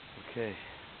Okay,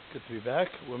 good to be back.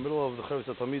 We're in the middle of the Chovos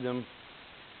Hatalmidim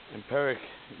in Perek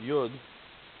Yud,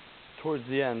 towards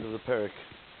the end of the Perek,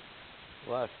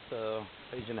 last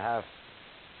page and a half.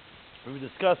 We were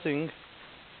discussing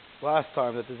last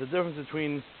time that there's a difference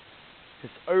between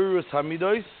his Orus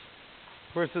Hamidos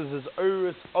versus his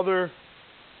Orus other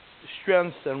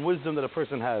strengths and wisdom that a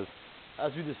person has.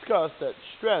 As we discussed, that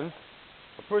strength,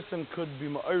 a person could be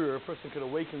ma'orer, a person could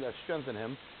awaken that strength in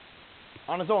him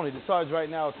on his own. He decides right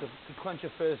now to clench a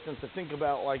fist and to think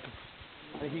about, and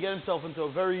he can get himself into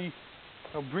a very,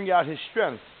 bring out his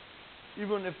strength.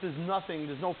 Even if there's no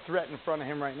threat in front of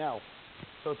him right now.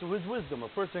 So to his wisdom, a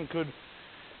person could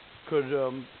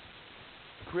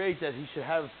create that he should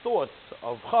have thoughts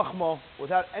of chachma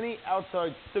without any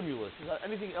outside stimulus, without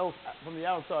anything else from the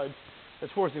outside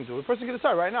that's forcing to it. A person can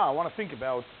decide right now, I want to think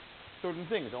about certain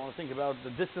things. I want to think about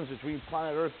the distance between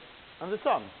planet Earth and the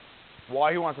sun.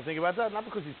 Why he wants to think about that? Not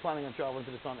because he's planning on traveling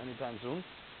to the sun anytime soon,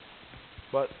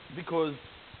 but because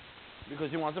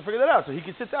he wants to figure that out. So he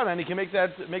can sit down and he can make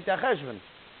that cheshbon.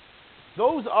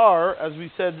 Those are, as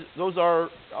we said,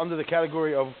 under the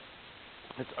category of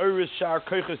it's Orus Shar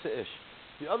Koichos Ish.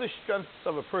 The other strengths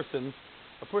of a person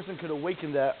could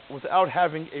awaken that without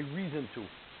having a reason to.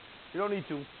 You don't need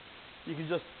to.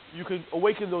 You could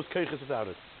awaken those koichos without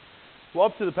it. Well,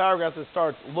 up to the paragraph that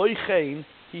starts Loi Chein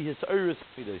He His Orus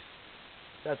Hamidos.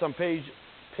 That's on page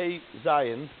Pei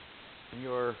Zayin in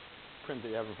your print that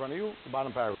you have in front of you, the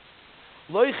bottom paragraph.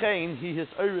 Loi Chein He His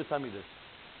Orus Hamidos.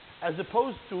 As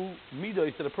opposed to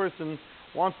midos that a person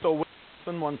wants to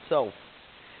awaken oneself.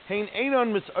 Hein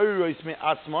Einon Mis Orus Me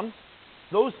Atzmon.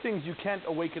 Those things you can't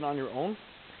awaken on your own.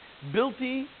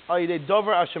 Bilti Ayde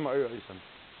Dover Hashem Orosam.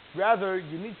 Rather,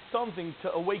 you need something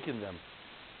to awaken them.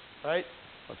 Right?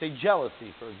 Let's say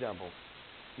jealousy, for example.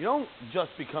 You don't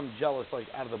just become jealous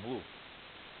out of the blue.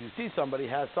 You see somebody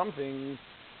has something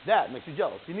that makes you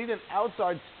jealous. You need an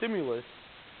outside stimulus.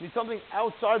 You need something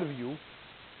outside of you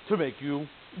to make you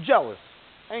jealous.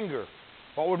 Anger.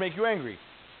 What would make you angry?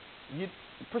 A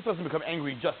person doesn't become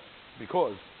angry just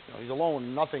because he's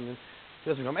alone, nothing. He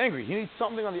doesn't become angry. He needs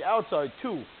something on the outside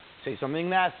too. Say something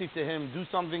nasty to him, do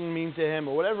something mean to him,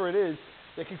 or whatever it is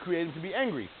that can create him to be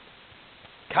angry.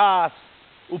 Kas,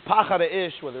 upachar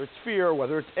ish, whether it's fear,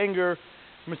 whether it's anger,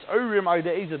 mis'orim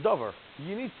ayde'ez davar.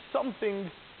 You need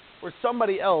something or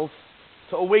somebody else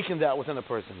to awaken that within a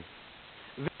person.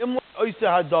 And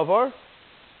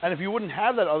if you wouldn't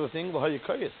have that other thing,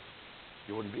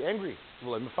 you wouldn't be angry. You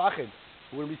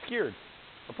wouldn't be scared.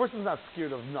 A person's not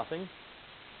scared of nothing.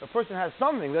 A person has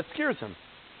something that scares him.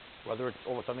 Whether it's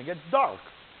all of a sudden it gets dark,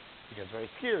 he gets very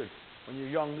scared. When you're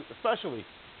young, especially,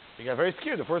 you get very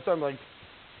scared. The first time,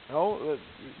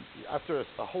 after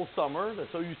a whole summer, they're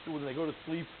so used to when they go to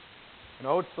sleep,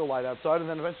 it's still light outside, and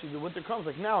then eventually the winter comes.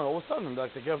 Now, and all of a sudden, they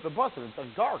get off the bus and it's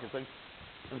dark. And it's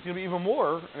going to be even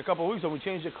more in a couple of weeks when we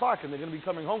change the clock and they're going to be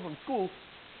coming home from school.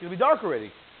 It's going to be dark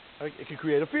already. It can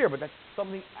create a fear, but that's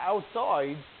something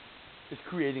outside is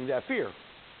creating that fear.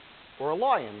 Or a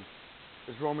lion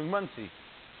is roaming Muncie.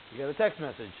 You get a text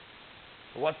message.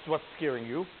 What's scaring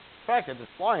you? The fact that this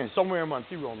lion is somewhere in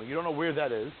Muncie roaming. You don't know where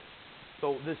that is.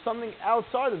 So there's something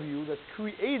outside of you that's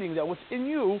creating that what's in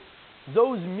you,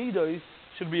 those midos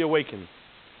should be awakened.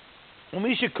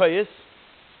 If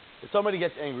somebody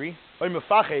gets angry, or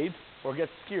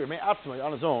gets scared,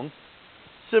 on his own,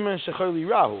 he's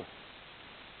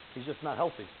just not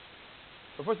healthy.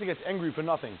 If a person gets angry for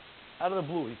nothing, out of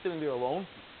the blue, he's sitting there alone,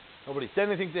 nobody said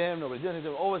anything to him, nobody did anything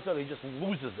to him, all of a sudden he just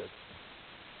loses it.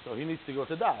 So he needs to go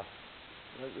to das.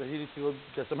 He needs to go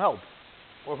get some help.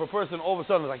 Or if a person all of a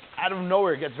sudden, out of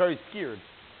nowhere, gets very scared,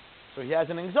 so he has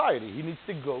an anxiety, he needs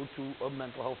to go to a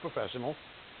mental health professional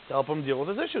to help him deal with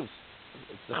his issues.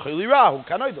 It's the chili rahu,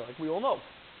 kanoida, like we all know.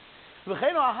 And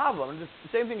the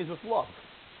same thing is with love.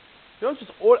 You don't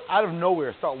just out of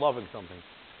nowhere start loving something.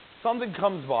 Something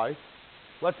comes by.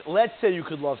 Let's say you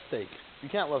could love steak. You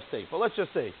can't love steak, but let's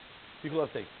just say you could love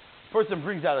steak. A person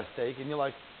brings out a steak, and you're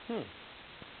like, you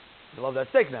love that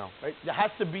steak now, right? There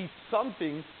has to be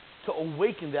something to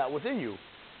awaken that within you.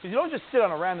 Because you don't just sit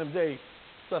on a random day,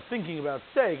 start thinking about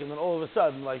steak, and then all of a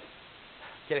sudden,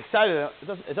 get excited.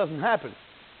 It doesn't happen.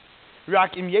 There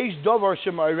has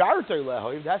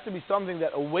to be something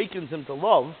that awakens him to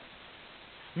love.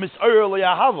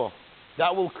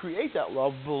 That will create that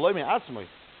love.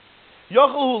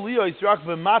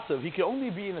 He can only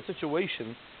be in a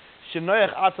situation you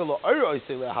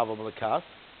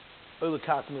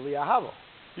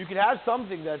can have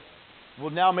something that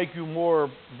will now make you more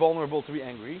vulnerable to be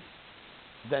angry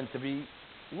than to be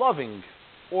loving,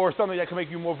 or something that can make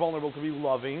you more vulnerable to be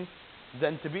loving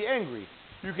than to be angry.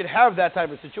 You can have that type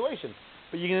of situation.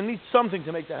 but you're going to need something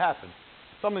to make that happen.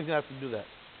 Something's going to have to do that.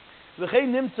 V'chei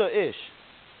nimtza ish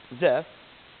zeh,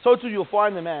 so too you'll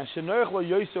find the man shenerech lo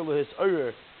yoser lehis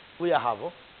oyer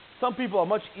liyahavo. Some people are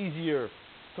much easier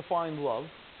to find love,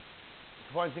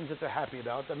 to find things that they're happy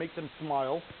about, that make them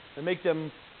smile, that make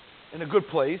them in a good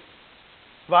place.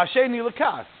 V'hasheni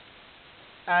lekas,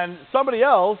 and somebody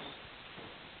else,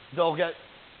 they'll get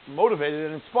motivated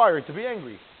and inspired to be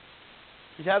angry.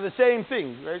 You have the same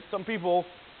thing, right? Some people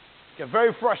get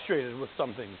very frustrated with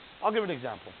some things. I'll give an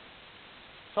example.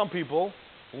 Some people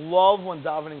love when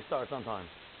davening starts on time.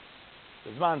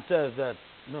 The Zman says that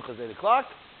Mincha is 8 o'clock.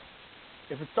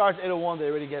 If it starts 8:01, they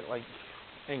already get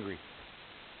angry,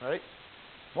 right?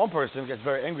 One person gets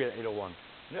very angry at 8:01.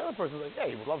 The other person's like, yeah,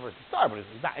 he would love for it to start, but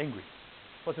he's not angry.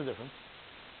 What's the difference?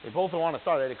 They both want to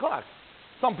start at 8 o'clock.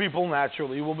 Some people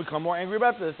naturally will become more angry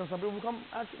about this, and some people become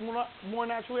more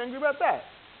naturally angry about that.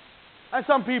 And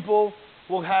some people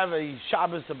will have a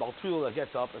Shabbos, a Baltfila that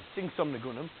gets up and sings some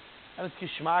Nigunim, and it's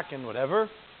Kishmak and whatever,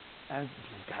 and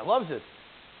the guy loves it.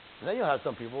 And then you'll have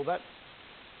some people that,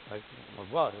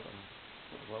 what?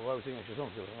 Why are we singing extra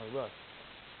songs?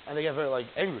 And they get very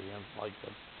angry and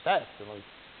obsessed, and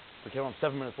we came home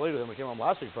 7 minutes later than we came home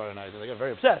last week Friday night, and they get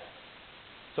very upset.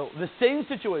 So the same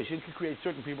situation could create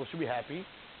certain people should be happy,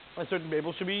 and certain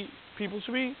people should be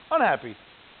unhappy,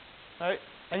 right?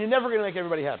 And you're never going to make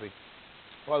everybody happy.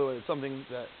 By the way, it's something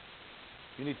that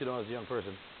you need to know as a young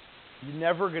person. You're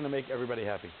never going to make everybody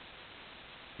happy.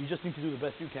 You just need to do the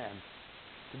best you can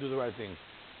to do the right thing.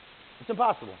 It's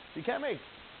impossible. You can't make.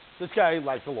 This guy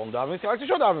likes the long davening. This guy likes the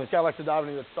short davening. This guy likes the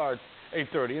davening that starts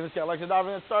 8:30, and this guy likes the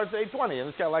davening that starts 8:20, and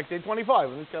this guy likes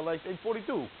 8:25, and this guy likes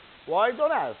 8:42. Why?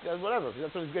 Don't ask. Whatever. Because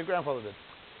that's what his great grandfather did.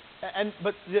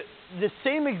 But the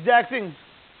same exact things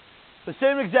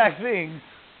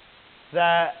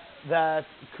that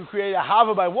could create a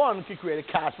hava by one could create a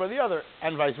kas by the other,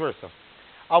 and vice versa.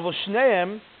 Avol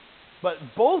shneim, but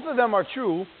both of them are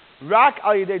true. Rak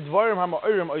al yedei dvarim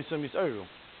ha'ma'orim oisam yis'oru.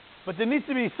 But there needs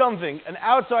to be something, an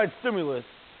outside stimulus,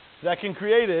 that can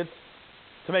create it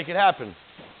to make it happen.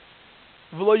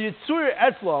 V'lo yitzur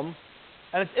etzlam,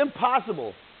 and it's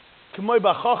impossible. K'moy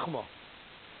b'chachma,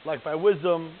 like by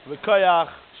wisdom, v'koyach,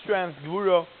 strength,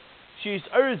 gvura. You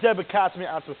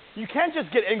can't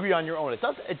just get angry on your own. It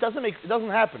doesn't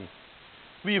happen.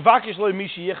 He's like,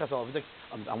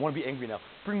 I want to be angry now.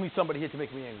 Bring me somebody here to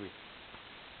make me angry.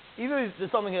 Either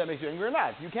there's something here that makes you angry or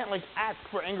not. You can't ask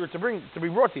for anger to be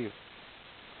brought to you.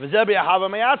 And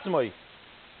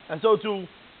so too,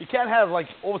 you can't have all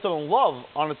of a sudden love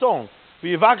on its own.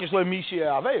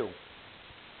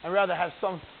 And rather have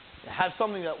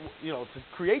something that to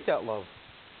create that love.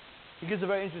 He gives a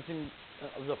very interesting.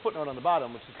 There's a footnote on the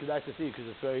bottom, which is kedai to see because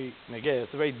it's very negay.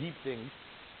 It's a very deep thing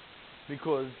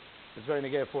because it's very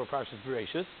negay for Parshas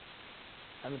Bereshis,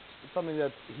 and it's something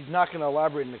that he's not going to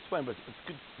elaborate and explain, but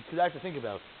it's kedai to think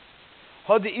about.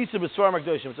 Had the Isa b'Sfarim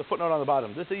Akdoshim. It's a footnote on the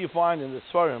bottom. This that you find in the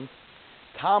Sfarim,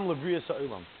 Tam Lebriya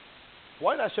Sa'olam.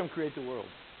 Why did Hashem create the world?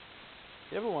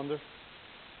 You ever wonder?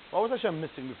 Why was Hashem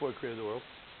missing before He created the world?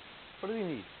 What did He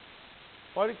need?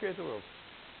 Why did He create the world?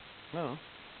 I don't know.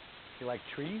 He liked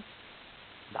trees?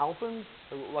 Dolphins?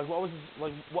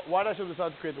 Why did Hashem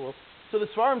decide to create the world? So the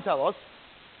Sfarim tell us,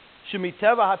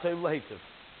 Shemiteva ha'tov lahetiv,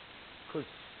 because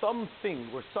something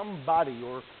or somebody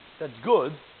or that's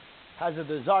good has a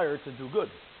desire to do good,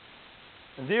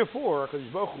 and therefore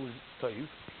Hakadosh Baruch Hu is tov,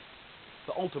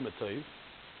 the ultimate tov.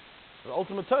 The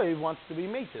ultimate tov wants to be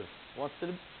meitiv, wants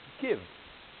to give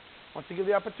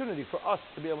the opportunity for us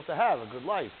to be able to have a good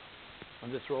life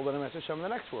in this world and in the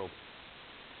next world.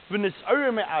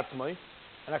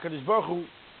 And HaKadosh Baruch Hu,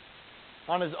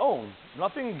 on His own,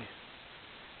 nothing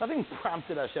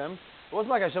prompted Hashem. It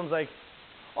wasn't like Hashem's like,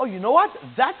 oh, you know what?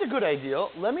 That's a good idea.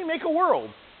 Let me make a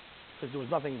world. Because there was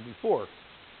nothing before.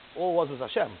 All it was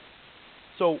Hashem.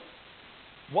 So,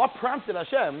 what prompted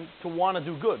Hashem to want to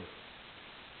do good?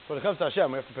 So when it comes to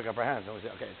Hashem, we have to pick up our hands and we say,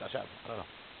 okay, it's Hashem. I don't know.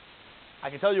 I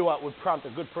can tell you what would prompt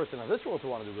a good person in this world to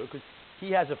want to do good, because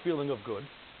he has a feeling of good.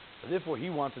 So therefore, he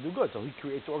wants to do good. So he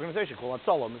creates an organization called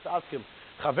Atzalam, Mitzaskim,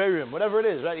 Chaverim, whatever it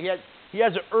is, right? He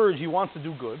has an urge. He wants to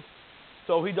do good,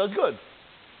 so he does good.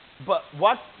 But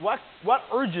what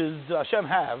urges does Hashem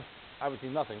have? Obviously,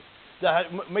 nothing.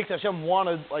 That makes Hashem want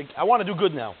to I want to do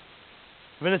good now.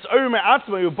 When it's that's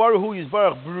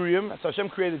Hashem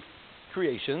created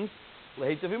creations,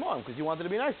 because He wanted to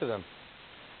be nice to them.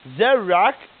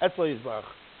 Zerak etzlo yizbarach.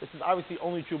 This is obviously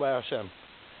only true by Hashem.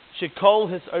 Shekol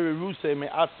his ariruse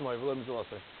me'atzmai v'lo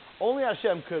mizalase. Only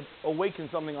Hashem could awaken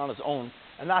something on its own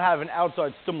and not have an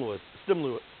outside stimulus. Now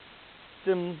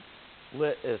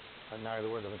the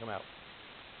word doesn't come out.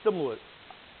 Stimulus.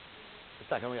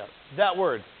 It's not coming out. That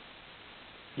word.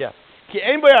 Yeah. Ki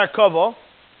ein b'yarkava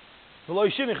v'lo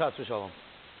yishini chas v'shalom.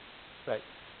 Right.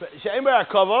 But she'ein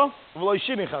b'yarkava v'lo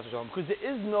yishini chas v'shalom. Because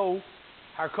there is no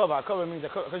harkava. Harkava means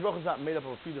that Hakadosh Baruch Hu is not made up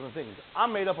of a few different things.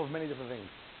 I'm made up of many different things.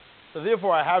 So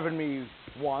therefore I have in me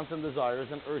wants and desires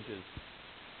and urges.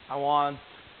 I want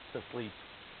to sleep.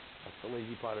 That's the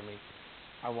lazy part of me.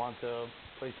 I want to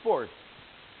play sports.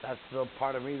 That's the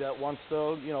part of me that wants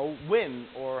to, win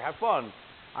or have fun.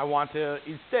 I want to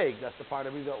eat steak. That's the part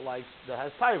of me that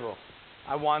has taiva.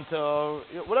 I want to,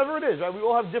 whatever it is, right? We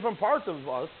all have different parts of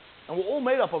us, and we're all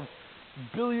made up of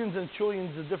billions and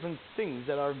trillions of different things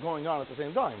that are going on at the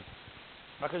same time.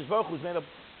 HaKadosh Baruch Hu is made up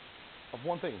of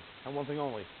one thing, and one thing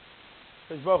only.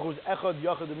 HaKadosh Baruch Hu is echad,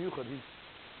 yachad, and yuchad. He's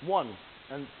one,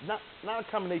 and not a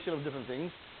combination of different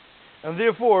things. And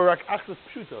therefore, achas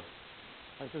pshuta,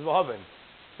 like says Vahaven,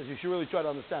 because you should really try to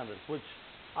understand this, which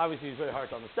obviously is very hard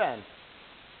to understand.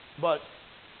 But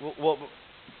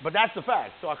that's the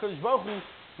fact. So HaKadosh Baruch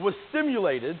Hu was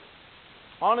stimulated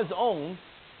on his own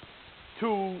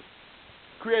to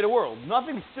create a world.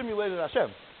 Nothing stimulated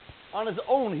Hashem. On his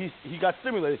own, he got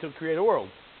stimulated to create a world.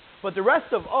 But the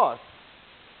rest of us,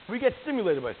 we get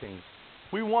stimulated by things.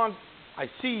 I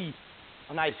see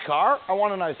a nice car, I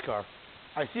want a nice car.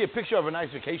 I see a picture of a nice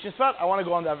vacation spot, I want to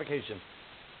go on that vacation.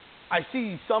 I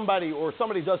see somebody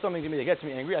does something to me that gets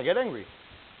me angry, I get angry.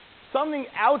 Something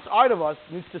outside of us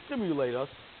needs to stimulate us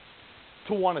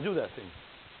to want to do that thing.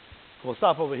 We'll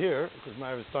stop over here, because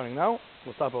my is starting now.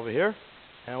 We'll stop over here,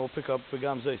 and we'll pick up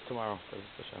V'gam Zeis tomorrow.